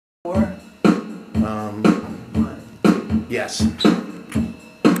Yes.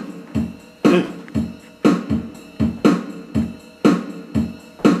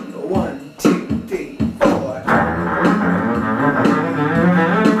 One, two, three, four.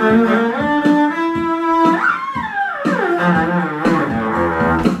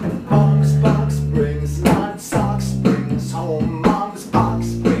 Mom's box brings not socks, brings home. Mom's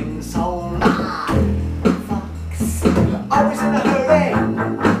box brings home. Fox, always in a hurry,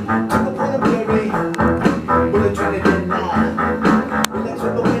 to the point of fury. With a dreaded dinner, relax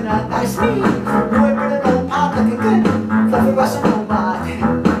with the winner. That's me. Boy, but an old pop looking good. Fluffy Russian robot.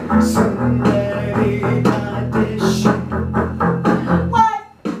 Somebody audition. What?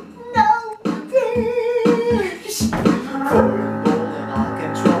 No fish. Foreign bowling on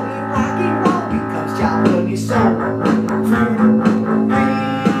control. Rocky roll becomes Japanese soul.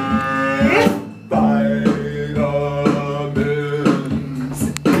 Vitamins.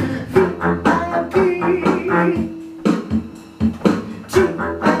 VIP.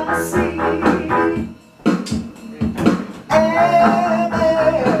 GLC.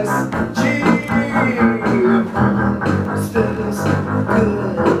 MSG. Still good.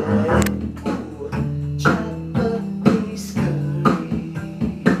 Japanese curry.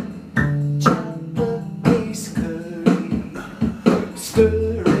 Japanese curry.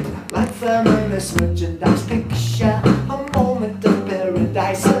 Stirring like feminist merchandise picture. A moment of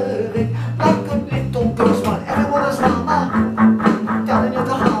paradise. Serve it like a little girl's one. Everyone is mama. Down in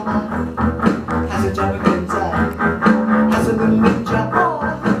Yokohama. Has a German pizza. Has a little ninja. Oh,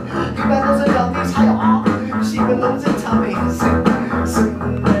 he battles the dummies. Hi, she belongs in tummies.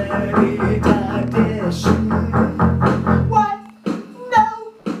 Somebody audition. What? No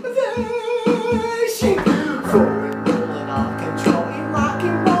fish. Foreign bowling off control. In rock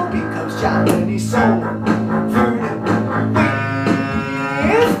and roll becomes Japanese soul. Food with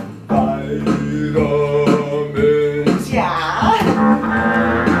vitamins. Yeah.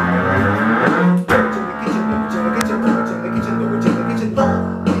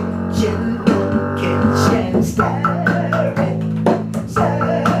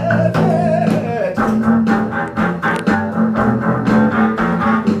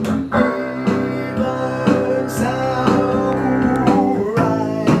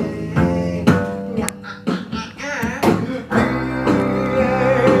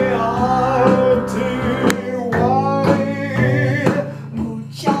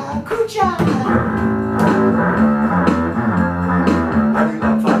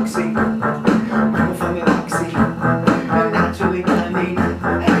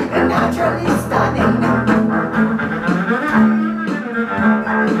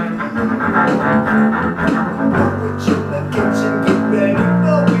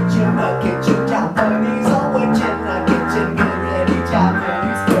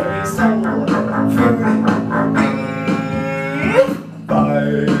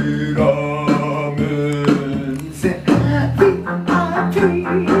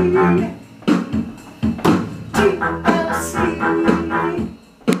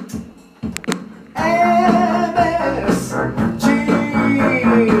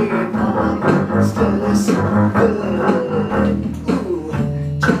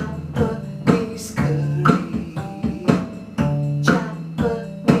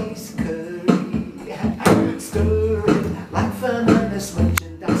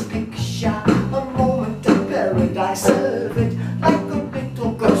 Merchandise picture, a moment of paradise. Serve it like a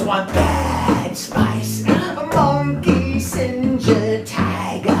little girl's one bad spice. A monkey, Sinjin,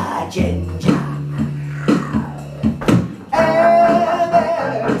 tiger, ginger.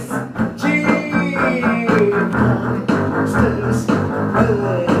 MSG, monsters good.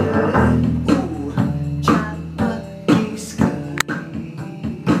 Ooh, Japanese curry.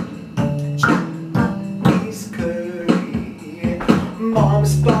 Japanese curry.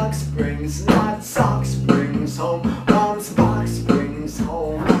 Mom's box brings not socks, brings home. Mom's